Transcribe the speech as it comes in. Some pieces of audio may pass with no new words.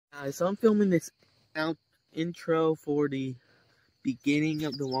So I'm filming this intro for the beginning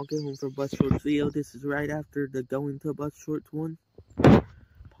of the Walking Home from Bus Shorts video. This is right after the Going to Bus Shorts one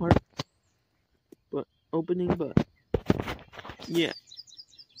part, but yeah,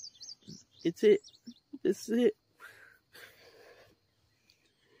 it's it. This is it.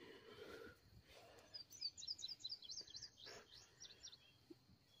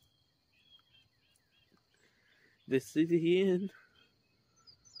 This is the end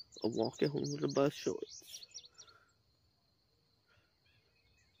of Walking Home from the Bus Shorts.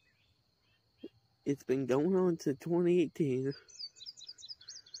 It's been going on since 2018,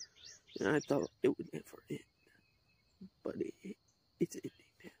 and I thought it would never end, but it's ending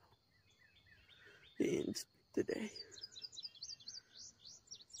now. It ends today.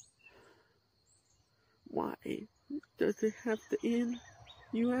 Why does it have to end,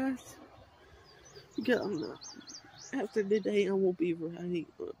 you ask? Because I'm not. After today, I won't be riding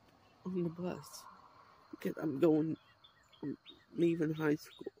on the bus because I'm leaving high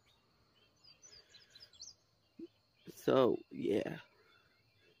school. So, yeah.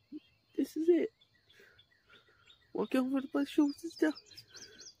 This is it. Walking over the bus shorts and stuff.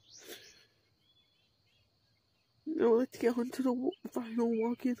 Now, let's get on to the final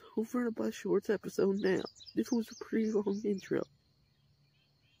Walking Over the Bus Shorts episode now. This was a pretty long intro.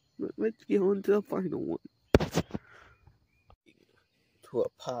 But let's get on to the final one. To a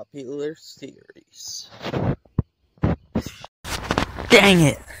popular series. Dang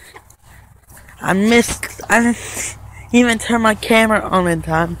it! I didn't even turn my camera on in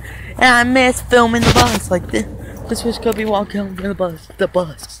time, and I missed filming the bus. Like this was gonna be Walking Home from the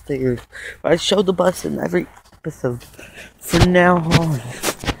bus series. I showed the bus in every episode from now on,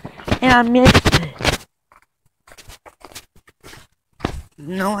 and I missed it.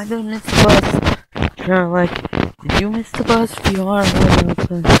 No, I didn't miss the bus. Kinda like, did you miss the bus? If you are,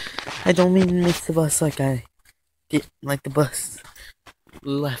 I don't mean to miss the bus like I did, like the bus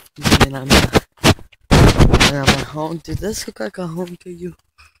left me and I'm at home. Did this look like a home to you?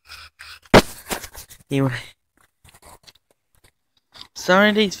 Anyway,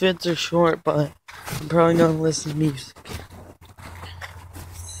 sorry these vids are short, but I'm probably gonna listen to music.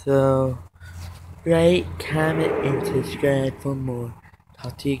 So, rate, comment, and subscribe for more.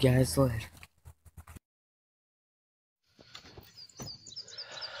 Talk to you guys later.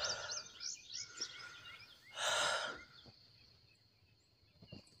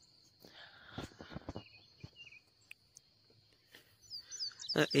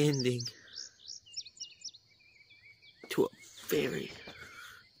 An ending to a very,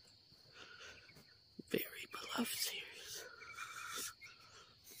 very beloved series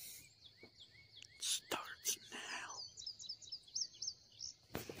starts now.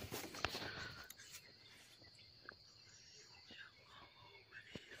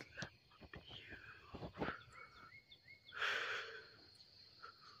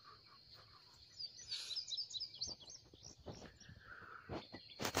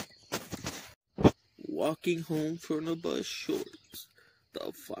 Walking Home from the Bus Shorts,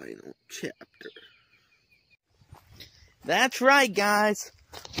 the final chapter. That's right, guys.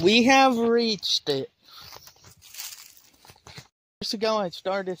 We have reached it. Years ago, I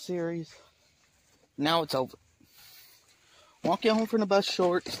started a series. Now it's over. Walking Home from the Bus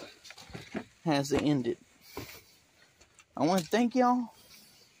Shorts has ended. I want to thank y'all.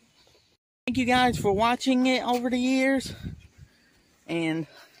 Thank you guys for watching it over the years. And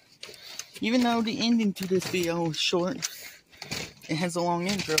even though the ending to this video is short, it has a long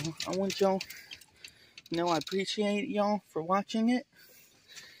intro. I want y'all to know I appreciate y'all for watching it.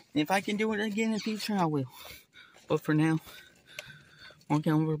 And if I can do it again in the future, I will. But for now,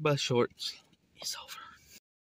 Walking Over Bus Shorts is over.